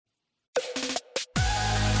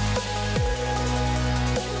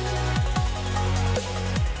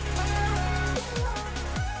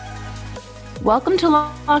Welcome to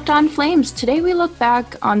Locked On Flames. Today we look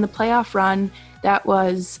back on the playoff run that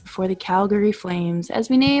was for the Calgary Flames as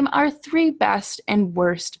we name our 3 best and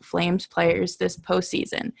worst Flames players this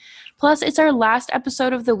postseason. Plus, it's our last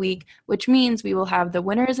episode of the week, which means we will have the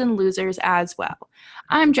winners and losers as well.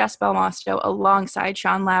 I'm Jess Belmosto alongside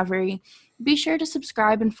Sean Lavery. Be sure to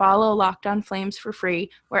subscribe and follow Locked On Flames for free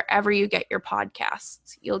wherever you get your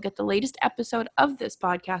podcasts. You'll get the latest episode of this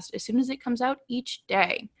podcast as soon as it comes out each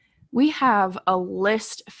day. We have a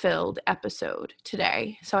list-filled episode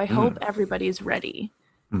today, so I hope everybody's ready.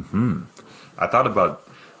 I thought about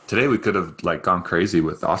today we could have gone crazy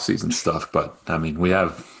with off-season stuff, but I mean, we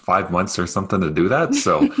have 5 months or something to do that.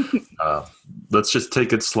 So let's just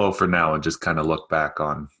take it slow for now and just kind of look back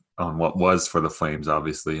on what was for the Flames,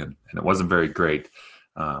 obviously, and it wasn't very great.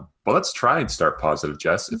 But let's try and start positive,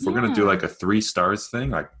 Jess. If we're going to do a 3 stars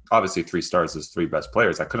thing, obviously 3 stars is 3 best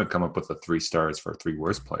players. I couldn't come up with 3 stars for 3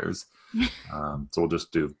 worst players. So we'll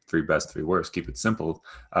just do 3 best, 3 worst. Keep it simple.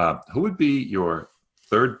 Who would be your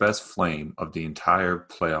 3rd best Flame of the entire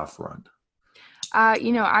playoff run?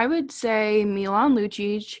 I would say Milan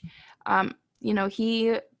Lucic.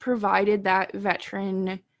 He provided that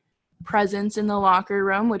veteran presence in the locker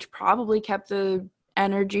room, which probably kept the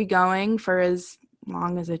energy going for as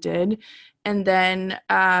long as it did. And then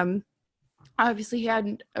obviously he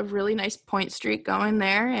had a really nice point streak going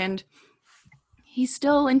there, and he's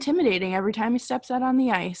still intimidating every time he steps out on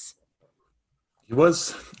the ice. He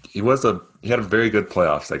had a very good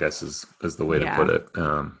playoffs, I guess is the way to put it.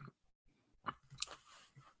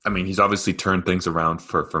 I mean, he's obviously turned things around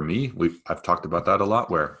for me. I've talked about that a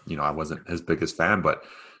lot, where I wasn't his biggest fan, but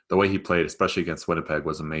the way he played, especially against Winnipeg,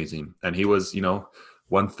 was amazing. And he was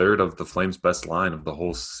 1/3 of the Flames' best line of the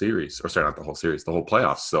whole series, or sorry, not the whole series, the whole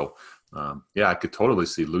playoffs. So, I could totally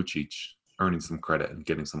see Lucic earning some credit and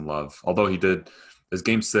getting some love. Although he did his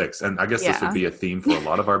Game 6, and I guess this would be a theme for a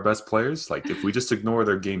lot of our best players. If we just ignore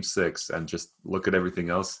their Game 6 and just look at everything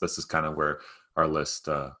else, this is kind of where our list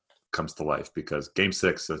comes to life. Because Game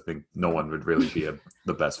 6, I think no one would really be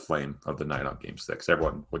the best Flame of the night on Game 6.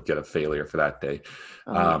 Everyone would get a failure for that day.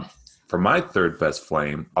 For my 3rd best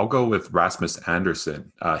Flame, I'll go with Rasmus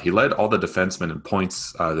Andersson. He led all the defensemen in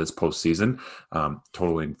points this postseason,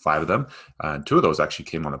 totaling 5 of them. And 2 of those actually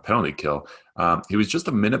came on a penalty kill. He was just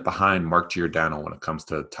a minute behind Mark Giordano when it comes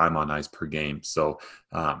to time on ice per game. So,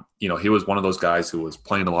 he was one of those guys who was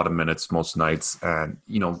playing a lot of minutes most nights. And,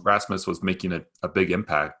 Rasmus was making a big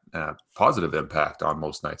impact, positive impact on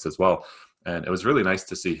most nights as well. And it was really nice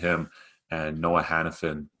to see him and Noah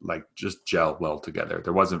Hanifin just gel well together.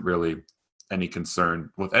 There wasn't really any concern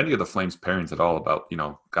with any of the Flames pairings at all about,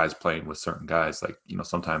 guys playing with certain guys.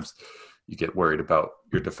 Sometimes you get worried about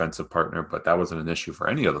your defensive partner, but that wasn't an issue for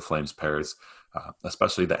any of the Flames pairs,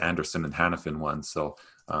 especially the Andersson and Hanifin ones. So,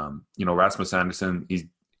 Rasmus Andersson,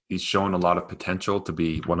 he's shown a lot of potential to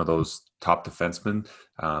be one of those top defensemen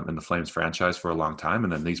in the Flames franchise for a long time.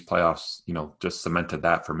 And then these playoffs, just cemented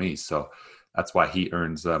that for me. So that's why he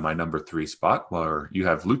earns my number 3 spot, while you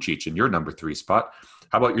have Lucic in your number 3 spot.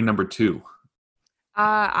 How about your number 2?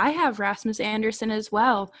 I have Rasmus Andersson as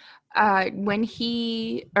well. When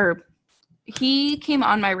he came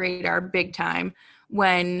on my radar big time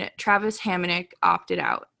when Travis Hamonic opted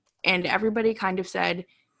out, and everybody kind of said,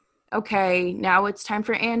 okay, now it's time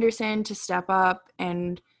for Andersson to step up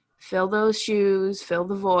and fill those shoes, fill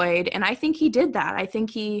the void. And I think he did that. I think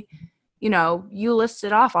he, you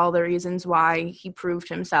listed off all the reasons why he proved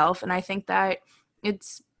himself. And I think that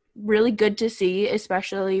it's really good to see,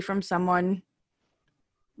 especially from someone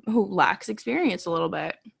who lacks experience a little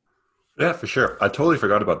bit. Yeah, for sure. I totally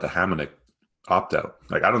forgot about the Hamonic opt-out.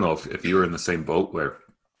 I don't know if you were in the same boat where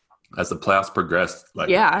as the playoffs progressed,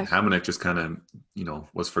 Hamonic just kind of,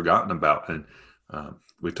 was forgotten about. And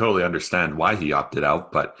we totally understand why he opted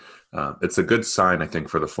out, but it's a good sign, I think,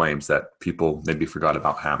 for the Flames that people maybe forgot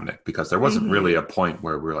about Hamonic, because there wasn't really a point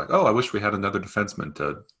where we're like, oh, I wish we had another defenseman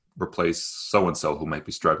to replace so-and-so who might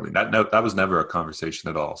be struggling. That was never a conversation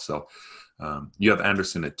at all. So you have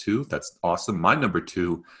Andersson at 2. That's awesome. My number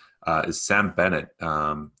 2 is Sam Bennett.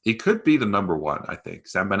 He could be the number 1, I think.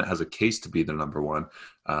 Sam Bennett has a case to be the number 1.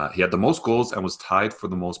 He had the most goals and was tied for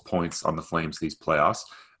the most points on the Flames these playoffs.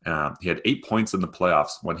 He had 8 points in the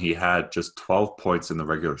playoffs when he had just 12 points in the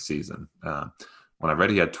regular season. When I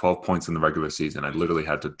read he had 12 points in the regular season, I literally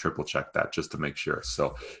had to triple check that just to make sure.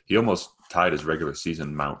 So he almost tied his regular season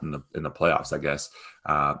amount in the playoffs, I guess.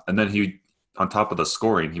 And then he, on top of the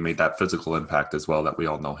scoring, he made that physical impact as well that we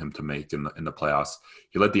all know him to make in the playoffs.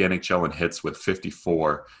 He led the NHL in hits with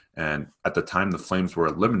 54, and at the time the Flames were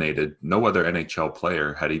eliminated, no other NHL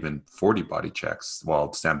player had even 40 body checks,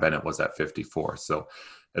 while Sam Bennett was at 54. So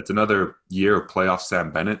it's another year of playoff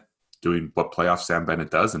Sam Bennett doing what playoff Sam Bennett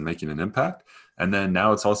does and making an impact. And then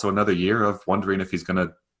now it's also another year of wondering if he's going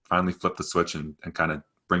to finally flip the switch and kind of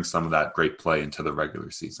bring some of that great play into the regular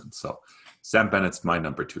season. So Sam Bennett's my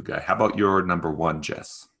number 2 guy. How about your number 1,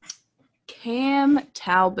 Jess? Cam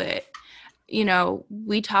Talbot. You know,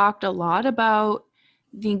 we talked a lot about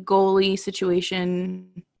the goalie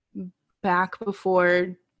situation back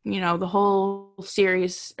before, you know, the whole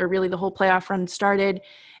series, or really the whole playoff run started.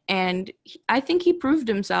 And I think he proved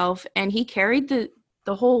himself, and he carried the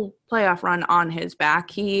whole playoff run on his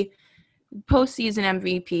back. He postseason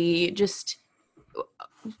MVP, just,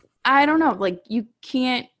 I don't know, like, you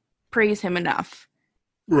can't praise him enough.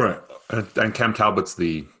 Right. And Cam Talbot's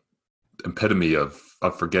the epitome of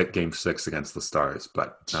forget game 6 against the Stars,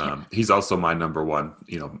 but he's also my number 1,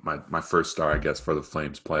 you know, my first star, I guess, for the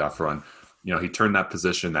Flames playoff run. You know, he turned that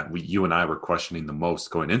position that you and I were questioning the most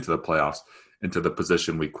going into the playoffs into the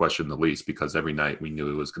position we questioned the least, because every night we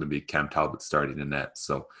knew it was going to be Cam Talbot starting in net.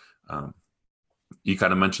 So you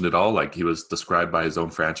kind of mentioned it all. Like, he was described by his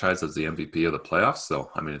own franchise as the MVP of the playoffs.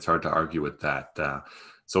 So, I mean, it's hard to argue with that.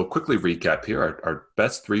 So quickly recap here, our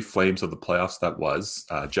best 3 Flames of the playoffs that was.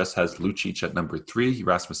 Jess has Lucic at number 3,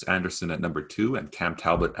 Rasmus Andersson at number 2, and Cam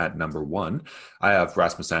Talbot at number 1. I have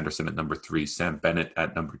Rasmus Andersson at number 3, Sam Bennett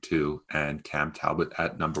at number 2, and Cam Talbot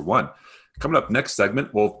at number 1. Coming up next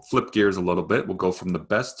segment, we'll flip gears a little bit. We'll go from the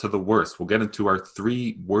best to the worst. We'll get into our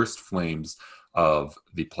 3 worst Flames of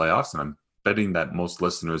the playoffs, and I'm betting that most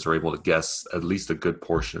listeners are able to guess at least a good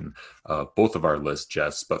portion of both of our lists,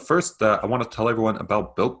 Jess. But first, I want to tell everyone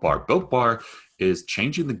about Built Bar. Built Bar is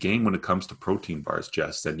changing the game when it comes to protein bars,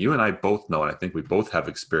 Jess. And you and I both know, and I think we both have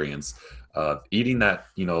experience of eating that,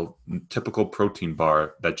 you know, typical protein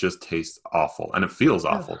bar that just tastes awful. And it feels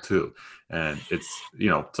awful too. And it's, you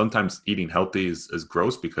know, sometimes eating healthy is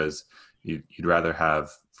gross because you'd rather have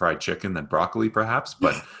fried chicken than broccoli, perhaps.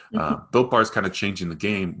 But Built Bar is kind of changing the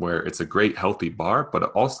game, where it's a great healthy bar, but it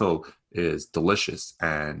also is delicious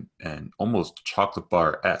and almost chocolate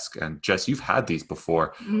bar-esque. And Jess, you've had these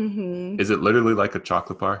before. Mm-hmm. Is it literally like a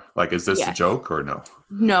chocolate bar? Like, is this Yes. a joke or no?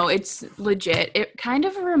 No, it's legit. It kind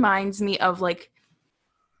of reminds me of like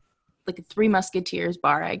a Three Musketeers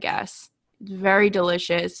bar, I guess. Very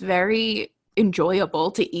delicious, very enjoyable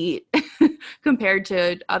to eat compared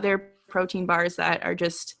to other protein bars that are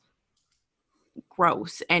just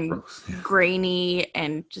gross and grainy,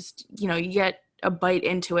 and just, you know, you get a bite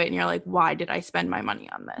into it and you're like, why did I spend my money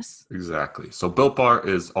on this? Exactly. So Built Bar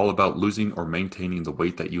is all about losing or maintaining the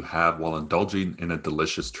weight that you have while indulging in a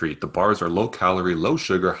delicious treat. The bars are low calorie, low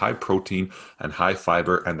sugar, high protein, and high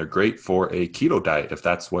fiber, and they're great for a keto diet if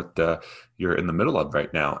that's what you're in the middle of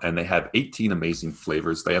right now. And they have 18 amazing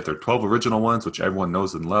flavors. They have their 12 original ones, which everyone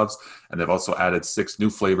knows and loves. And they've also added 6 new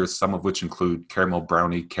flavors, some of which include caramel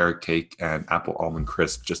brownie, carrot cake, and apple almond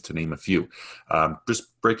crisp, just to name a few.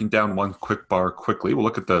 Just breaking down one quick bar quickly, we'll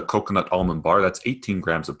look at the coconut almond bar. That's 18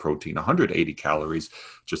 grams of protein, 180 calories,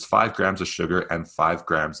 just 5 grams of sugar, and 5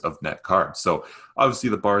 grams of net carbs. So obviously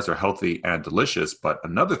the bars are healthy and delicious, but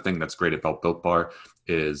another thing that's great about Built Bar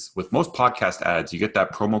is with most podcast ads, you get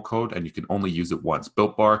that promo code and you can only use it once.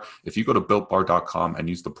 Built Bar, if you go to builtbar.com and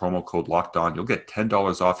use the promo code Locked On, you'll get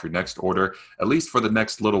 $10 off your next order, at least for the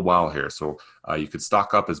next little while here. So you could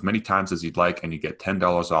stock up as many times as you'd like, and you get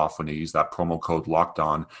 $10 off when you use that promo code Locked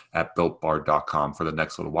On at builtbar.com for the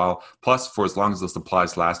next little while. Plus, for as long as the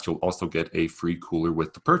supplies last, you'll also get a free cooler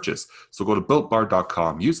with the purchase. So go to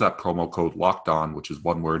builtbar.com, use that promo code Locked On, which is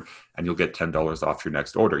one word, and you'll get $10 off your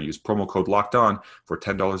next order. Use promo code Locked On for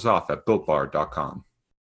 $10 off at builtbar.com.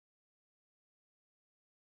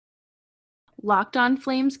 Locked On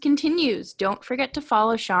Flames continues. Don't forget to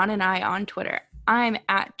follow Sean and I on Twitter. I'm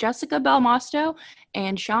at Jessica Belmosto,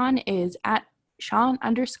 and Sean is at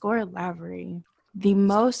Sean_Lavery. The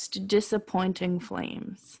most disappointing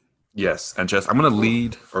Flames. Yes, and Jess, I'm going to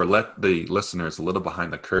lead or let the listeners a little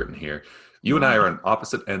behind the curtain here. You and I are on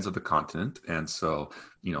opposite ends of the continent, and so,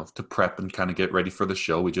 you know, to prep and kind of get ready for the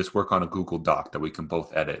show, we just work on a Google Doc that we can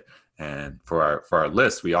both edit. And for our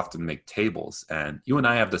list, we often make tables, and you and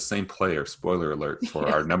I have the same player, spoiler alert, for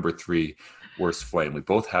our number 3 worst Flame. We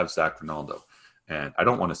both have Zach Rinaldo, and I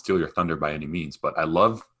don't want to steal your thunder by any means, but I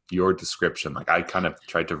love your description. Like, I kind of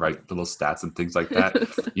tried to write little stats and things like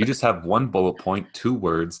that. You just have 1 bullet point, 2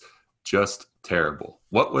 words, just terrible.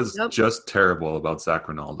 What was just terrible about Zach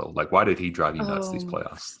Rinaldo? Like, why did he drive you nuts these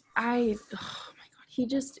playoffs? Oh my God, he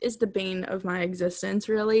just is the bane of my existence,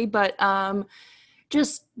 really. But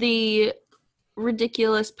just the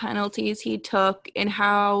ridiculous penalties he took, and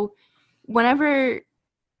how whenever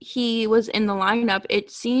he was in the lineup, it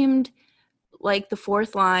seemed like the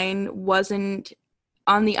fourth line wasn't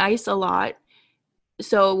on the ice a lot.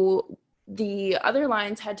 So the other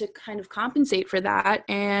lines had to kind of compensate for that.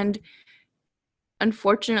 And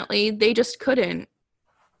unfortunately, they just couldn't.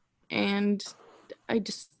 And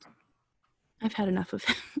I've had enough of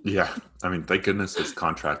him. Yeah, I mean, thank goodness his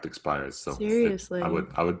contract expires. So Seriously. I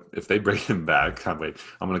would, if they bring him back, I'm going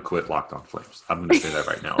to quit Locked On Flames. I'm going to say that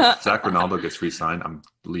right now. If Zach Ronaldo gets re-signed, I'm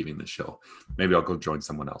leaving the show. Maybe I'll go join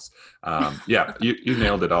someone else. Yeah, you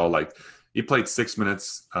nailed it all. Like, he played 6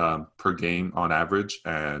 minutes per game on average,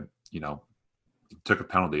 and took a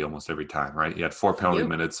penalty almost every time, right? He had 4 penalty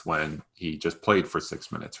minutes when he just played for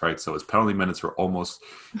 6 minutes, right? So his penalty minutes were almost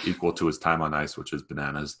equal to his time on ice, which is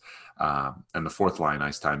bananas. And the fourth line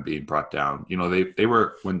ice time being brought down. They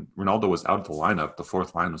were, when Ronaldo was out of the lineup, the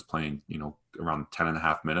fourth line was playing, around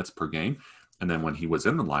 10.5 minutes per game. And then when he was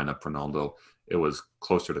in the lineup, Ronaldo, it was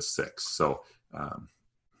closer to 6. So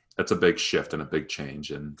that's a big shift and a big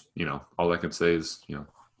change. And, all I can say is,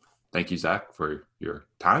 thank you, Zach, for your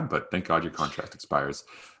time, but thank God your contract expires.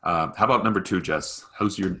 How about number 2, Jess?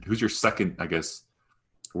 Who's your second, I guess,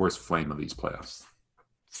 worst Flame of these playoffs?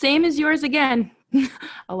 Same as yours again,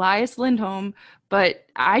 Elias Lindholm. But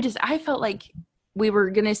I felt like we were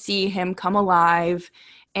going to see him come alive,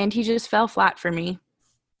 and he just fell flat for me.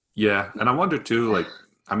 Yeah, and I wonder too, like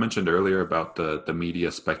I mentioned earlier about the media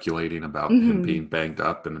speculating about him being banged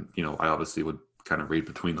up, and I obviously would kind of read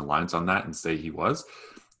between the lines on that and say he was.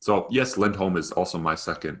 So yes, Lindholm is also my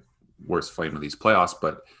second worst Flame of these playoffs,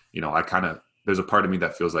 but there's a part of me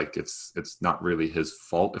that feels like it's not really his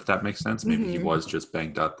fault, if that makes sense. Maybe he was just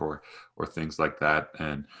banged up or things like that.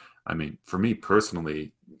 And I mean, for me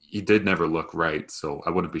personally, he did never look right, so I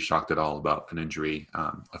wouldn't be shocked at all about an injury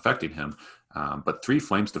affecting him. But 3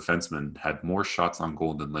 Flames defensemen had more shots on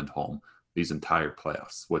goal than Lindholm these entire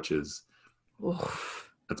playoffs, which is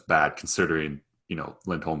that's bad considering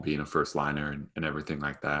Lindholm being a first liner and everything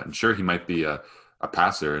like that. And sure, he might be a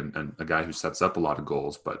passer and a guy who sets up a lot of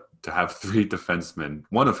goals, but to have 3 defensemen,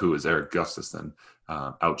 one of who is Erik Gustafsson,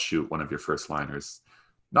 outshoot one of your first liners,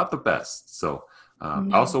 not the best. So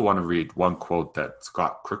I also want to read one quote that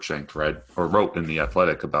Scott Cruikshank wrote in The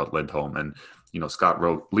Athletic about Lindholm. And Scott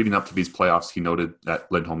wrote, leading up to these playoffs,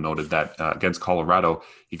 Lindholm noted that against Colorado,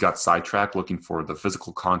 he got sidetracked looking for the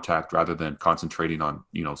physical contact rather than concentrating on,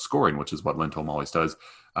 scoring, which is what Lindholm always does.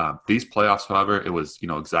 These playoffs, however, it was,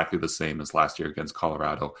 exactly the same as last year against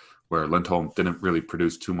Colorado, where Lindholm didn't really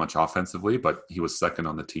produce too much offensively, but he was second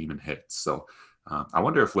on the team in hits. So I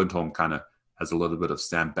wonder if Lindholm kind of has a little bit of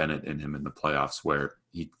Sam Bennett in him in the playoffs, where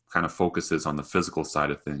he kind of focuses on the physical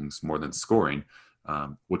side of things more than scoring.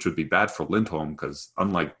 Which would be bad for Lindholm because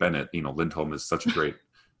unlike Bennett, Lindholm is such a great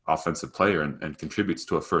offensive player and contributes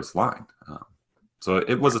to a first line. So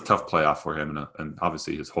it was a tough playoff for him and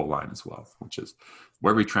obviously his whole line as well, which is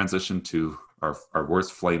where we transition to our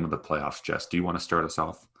worst Flame of the playoffs. Jess, do you want to start us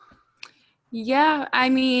off? Yeah, I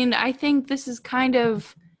mean, I think this is kind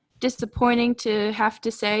of disappointing to have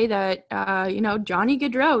to say that, Johnny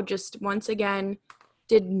Gaudreau just once again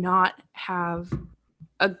did not have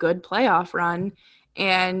a good playoff run.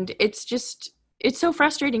 And it's so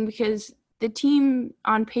frustrating because the team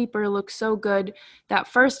on paper looks so good. That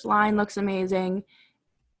first line looks amazing.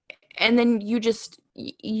 And then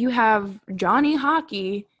you have Johnny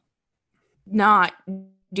Hockey not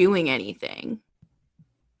doing anything.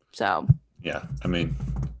 So, yeah, I mean,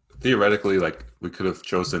 theoretically, like we could have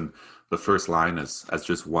chosen the first line as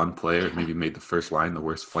just one player, maybe made the first line the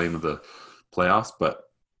worst Flame of the playoffs, but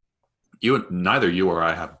neither you or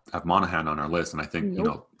I have Monahan on our list, and I think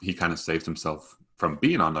he kind of saved himself from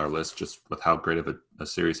being on our list just with how great of a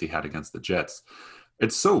series he had against the Jets.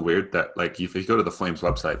 It's so weird that like if you go to the Flames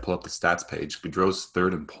website, pull up the stats page, Gaudreau's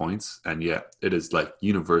third in points, and yet it is like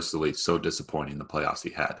universally so disappointing the playoffs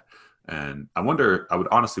he had. And I would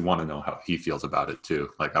honestly want to know how he feels about it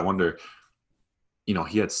too. Like I wonder,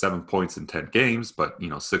 he had 7 points in 10 games, but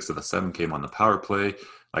 6 of the 7 came on the power play.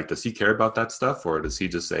 Like, does he care about that stuff, or does he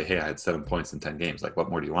just say, hey, I had 7 points in 10 games. Like, what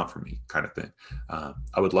more do you want from me, kind of thing?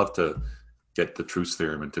 I would love to get the truth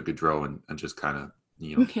serum into Gaudreau and just kind of,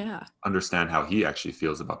 understand how he actually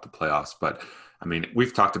feels about the playoffs. But, I mean,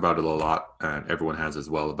 we've talked about it a lot, and everyone has as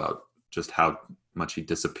well, about just how much he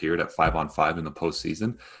disappeared at 5-on-5 in the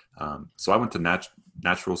postseason. So I went to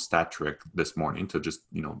Natural Stat Trick this morning to just,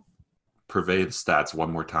 purvey the stats one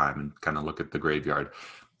more time and kind of look at the graveyard.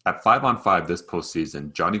 At 5-on-5 this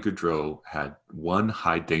postseason, Johnny Gaudreau had 1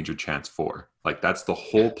 high danger chance for. Like, that's the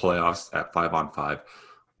whole playoffs at 5-on-5,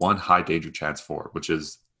 1 high danger chance for, which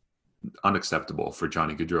is unacceptable for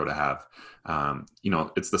Johnny Gaudreau to have.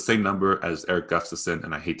 It's the same number as Eric Gustafsson,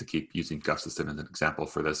 and I hate to keep using Gustafsson as an example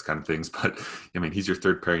for this kind of things, but I mean, he's your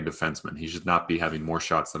third pairing defenseman. He should not be having more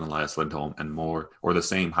shots than Elias Lindholm and more or the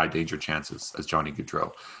same high danger chances as Johnny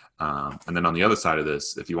Gaudreau. And then on the other side of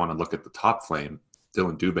this, if you want to look at the top Flame,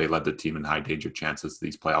 Dylan Dubé led the team in high danger chances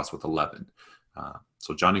these playoffs with 11.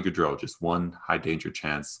 So Johnny Gaudreau, just one high danger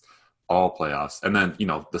chance all playoffs. And then,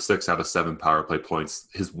 the 6 out of 7 power play points,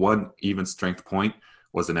 his one even strength point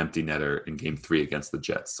was an empty netter in game 3 against the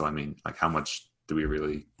Jets. So, I mean, like, how much do we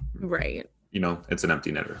really, right? It's an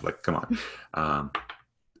empty netter. Like, come on.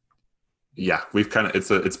 Yeah, we've kind of,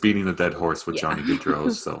 it's beating the dead horse with Johnny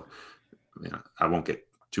Gaudreau. So, I won't get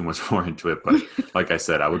too much more into it, but like I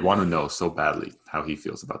said, I would want to know so badly how he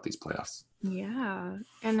feels about these playoffs. Yeah.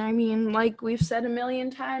 And I mean, like we've said a million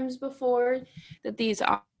times before, that these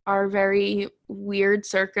are very weird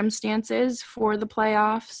circumstances for the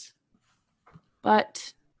playoffs,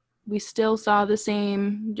 but we still saw the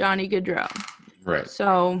same Johnny Gaudreau. Right.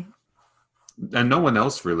 So. And no one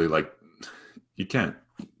else really, no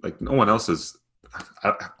one else is.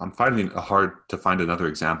 I'm finding it hard to find another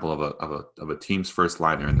example of a team's first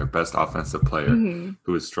liner and their best offensive player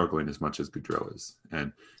who is struggling as much as Gaudreau is.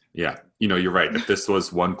 And yeah, you're right. If this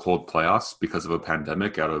was one cold playoffs because of a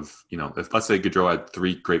pandemic out of, if let's say Gaudreau had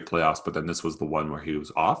 3 great playoffs, but then this was the one where he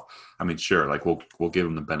was off, I mean, sure, like we'll give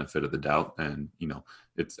him the benefit of the doubt, and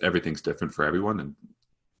everything's different for everyone, and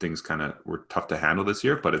things kind of were tough to handle this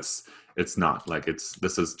year, but it's not like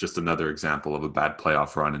this is just another example of a bad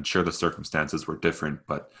playoff run. And sure, the circumstances were different,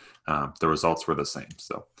 but the results were the same.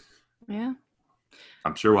 So yeah,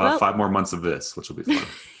 I'm sure we'll have 5 more months of this, which will be fun.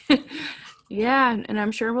 Yeah, and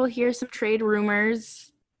I'm sure we'll hear some trade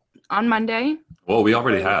rumors on Monday. Well, we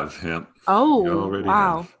already have. Yeah. Oh,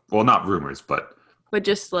 wow. Have. Well, not rumors, but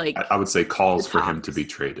just like I would say calls for him to be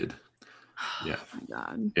traded. Yeah. Oh my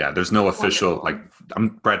God. Yeah, there's no official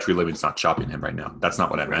Brad Treliving's not shopping him right now. That's not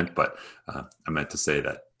what I meant, but I meant to say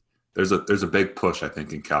that there's a big push, I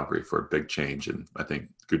think, in Calgary for a big change, and I think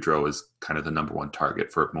Gaudreau is kind of the number one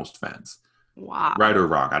target for most fans. Wow. Right or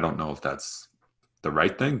wrong, I don't know if that's the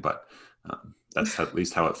right thing, but that's at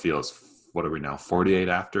least how it feels. What are we now? 48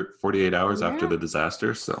 hours after the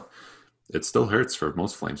disaster, so it still hurts for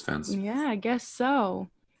most Flames fans. Yeah, I guess so.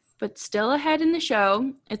 But still ahead in the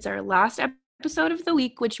show, it's our last episode of the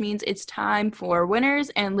week, which means it's time for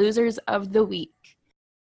winners and losers of the week.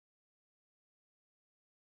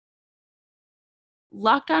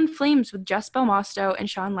 Locked on Flames with Jess Belmosto and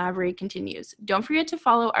Sean Lavery continues. Don't forget to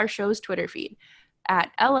follow our show's Twitter feed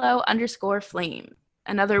at @LO_Flame.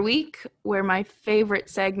 Another week where my favorite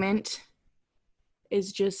segment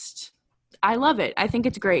is just, I love it. I think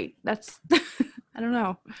it's great. That's, I don't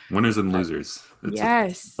know. Winners and losers.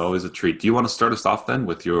 It's always a treat. Do you want to start us off then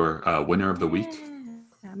with your winner of the week?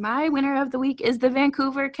 My winner of the week is the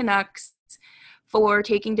Vancouver Canucks for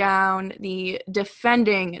taking down the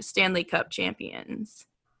defending Stanley Cup champions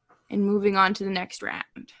and moving on to the next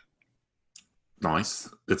round. Nice.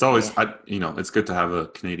 It's always, it's good to have a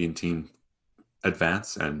Canadian team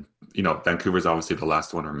advance, and Vancouver's obviously the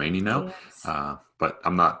last one remaining now. Yes. But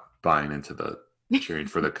I'm not buying into the cheering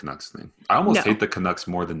for the Canucks thing. I almost hate the Canucks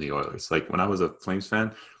more than the Oilers. Like when I was a Flames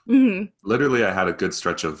fan, literally I had a good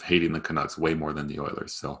stretch of hating the Canucks way more than the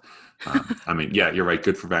Oilers. So, I mean, yeah, you're right.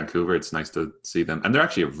 Good for Vancouver. It's nice to see them, and they're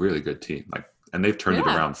actually a really good team. And they've turned it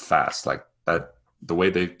around fast. Like that, the way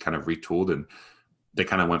they kind of retooled, and they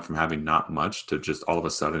kind of went from having not much to just all of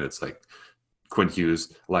a sudden it's like Quinn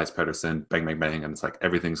Hughes, Elias Pettersson, bang, bang, bang, and it's like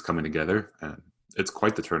everything's coming together, and it's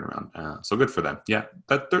quite the turnaround. So good for them. Yeah,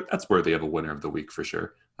 that's worthy of a winner of the week for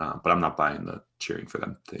sure. But I'm not buying the cheering for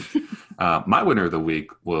them thing. My winner of the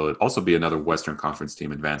week will also be another Western Conference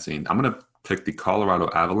team advancing. I'm going to pick the Colorado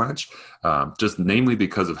Avalanche, just namely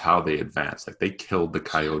because of how they advanced. Like they killed the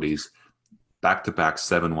Coyotes, back-to-back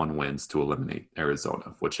 7-1 wins to eliminate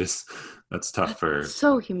Arizona, that's tough for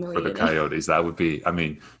so humiliating for the Coyotes. That would be, I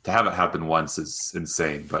mean, to have it happen once is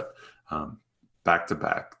insane, but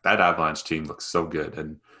back-to-back, that Avalanche team looks so good,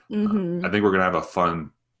 and I think we're going to have a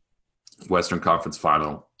fun Western Conference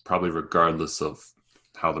final, probably regardless of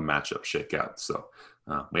how the matchups shake out. So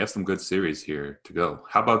we have some good series here to go.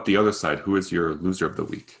 How about the other side? Who is your loser of the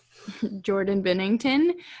week? Jordan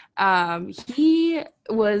Binnington. He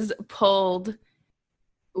was pulled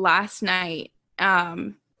last night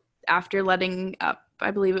after letting up,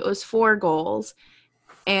 I believe it was 4 goals.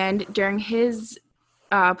 And during his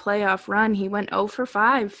playoff run, he went 0 for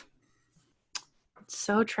 5. It's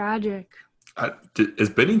so tragic. Is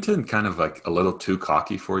Binnington kind of like a little too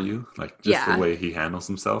cocky for you? Like just the Yeah. way he handles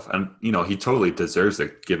himself? And, he totally deserves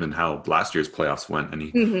it given how last year's playoffs went and he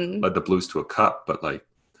Hmm. led the Blues to a cup, but like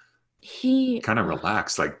kind of Ugh,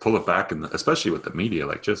 relax, like pull it back. And especially with the media,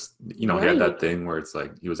 like just, he had right. that thing where it's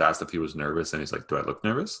like he was asked if he was nervous and he's like, do I look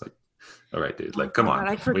nervous? Like, all right, dude, Oh like, come God, on.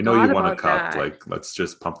 I We know you forgot won a about cup. that. Like, let's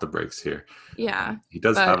just pump the brakes here. Yeah. He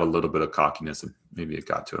does have But a little bit of cockiness and maybe it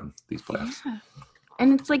got to him these playoffs. yeah.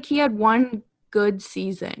 And it's like he had one good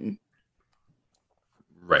season.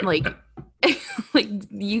 Right. Like like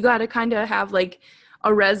you got to kind of have like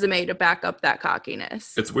a resume to back up that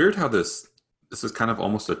cockiness. It's weird how this is kind of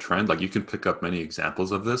almost a trend. Like you can pick up many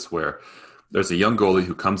examples of this where there's a young goalie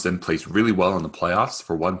who comes in, plays really well in the playoffs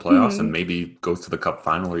for one playoffs, and Hmm. maybe goes to the cup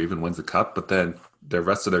final or even wins the cup, but then the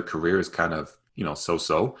rest of their career is kind of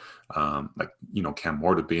so-so. Like Cam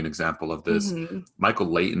Ward would be an example of this. Hmm. Michael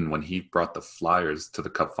Leighton, when he brought the Flyers to the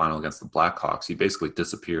cup final against the Blackhawks, he basically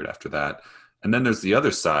disappeared after that. And then there's the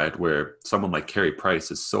other side where someone like Carey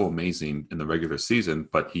Price is so amazing in the regular season,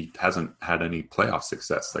 but he hasn't had any playoff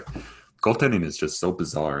success. Like goaltending is just so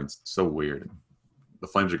bizarre and so weird. The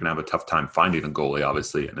Flames are going to have a tough time finding a goalie,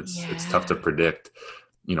 obviously, and it's tough to Yeah. predict,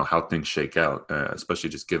 how things shake out, especially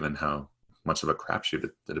just given how much of a crapshoot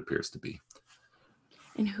it appears to be.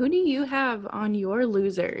 And who do you have on your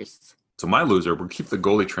losers? So my loser, we'll keep the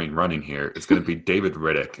goalie train running here. It's going to be David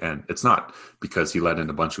Riddick, and it's not because he let in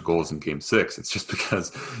a bunch of goals in Game 6. It's just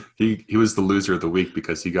because he was the loser of the week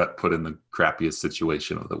because he got put in the crappiest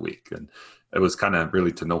situation of the week, and it was kind of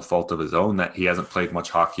really to no fault of his own that he hasn't played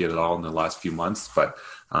much hockey at all in the last few months. But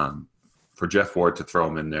for Jeff Ward to throw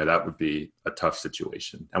him in there, that would be a tough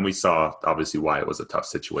situation, and we saw obviously why it was a tough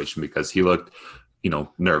situation because he looked,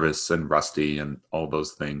 nervous and rusty and all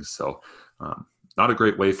those things. So. Not a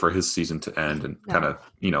great way for his season to end and kind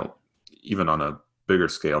No. of, even on a bigger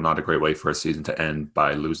scale, not a great way for a season to end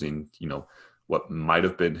by losing, what might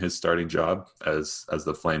have been his starting job as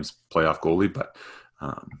the Flames playoff goalie. But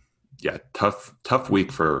yeah, tough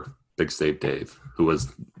week for Big Save Dave, who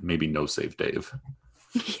was maybe no save Dave.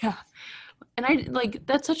 Yeah. And I like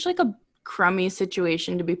that's such like a crummy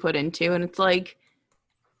situation to be put into. And it's like,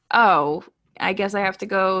 oh, I guess I have to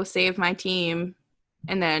go save my team.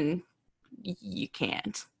 And then you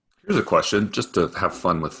can't. Here's a question, just to have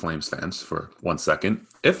fun with Flames fans for 1 second.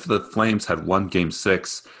 If the Flames had won Game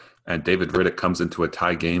 6 and David Riddick comes into a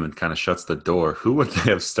tie game and kind of shuts the door, who would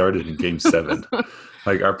they have started in Game 7?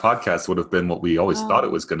 Like our podcast would have been what we always thought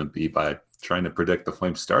it was going to be by trying to predict the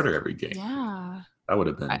Flames starter every game. Yeah. That would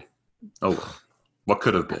have been, I, well. What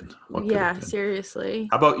could have been? What could have yeah, been? seriously.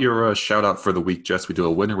 How about your shout out for the week, Jess? We do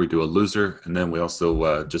a winner, we do a loser, and then we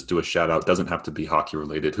also just do a shout out. Doesn't have to be hockey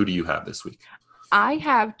related. Who do you have this week? I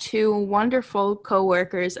have two wonderful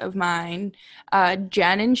coworkers of mine,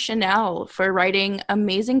 Jen and Chanel, for writing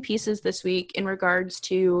amazing pieces this week in regards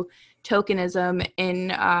to tokenism in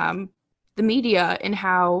the media and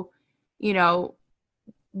how, you know,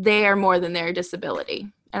 they are more than their disability.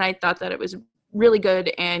 And I thought that it was really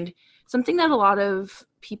good and something that a lot of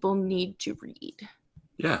people need to read.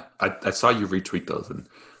 Yeah, I saw you retweet those and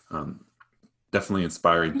um, definitely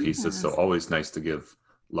inspiring pieces. So Yes. always nice to give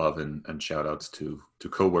love and shout outs to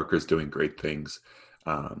coworkers doing great things.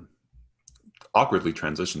 Um, Awkwardly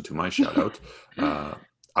transitioned to my shout out.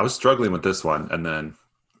 I was struggling with this one, and then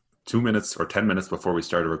 2 minutes or 10 minutes before we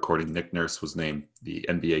started recording, Nick Nurse was named the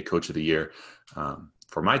NBA Coach of the Year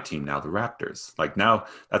for my team now, the Raptors. Like now,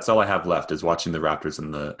 that's all I have left is watching the Raptors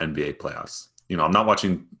in the NBA playoffs. I'm not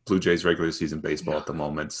watching Blue Jays regular season baseball at the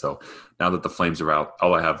moment. So now that the Flames are out,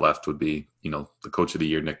 all I have left would be, the Coach of the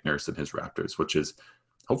Year, Nick Nurse and his Raptors, which is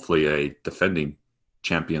hopefully a defending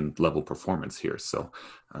champion level performance here. So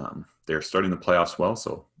they're starting the playoffs well.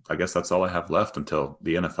 So I guess that's all I have left until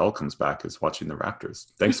the NFL comes back is watching the Raptors.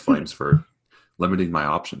 Thanks, Flames, for limiting my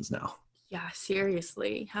options now. Yeah,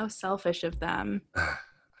 seriously. How selfish of them. I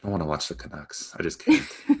don't want to watch the Canucks. I just can't.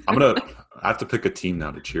 I have to pick a team now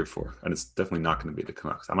to cheer for, and it's definitely not going to be the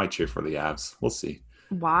Canucks. I might cheer for the Avs. We'll see.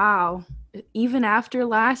 Wow. Even after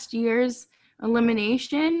last year's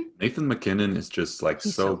elimination, Nathan McKinnon is just like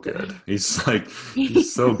he's so so good. good.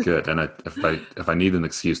 He's so good. And if I need an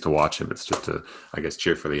excuse to watch him, it's just to, I guess,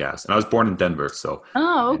 cheer for the Avs. And I was born in Denver, so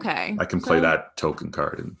Oh, okay. I can play that token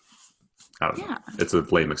card. And I don't know. It's a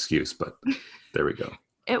lame excuse, but there we go.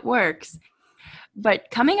 It works.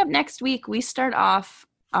 But coming up next week, we start off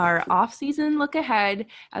our off-season look ahead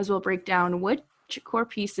as we'll break down which core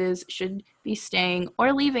pieces should be staying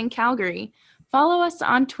or leaving Calgary. Follow us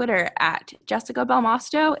on Twitter at Jessica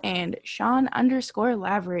Belmosto and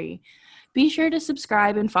Sean_Lavery. Be sure to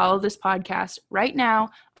subscribe and follow this podcast right now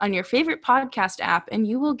on your favorite podcast app, and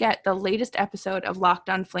you will get the latest episode of Locked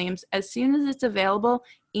On Flames as soon as it's available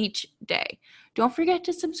each day. Don't forget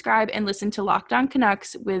to subscribe and listen to Locked On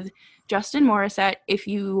Canucks with Justin Morissette if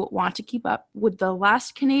you want to keep up with the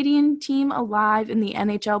last Canadian team alive in the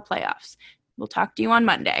NHL playoffs. We'll talk to you on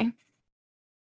Monday.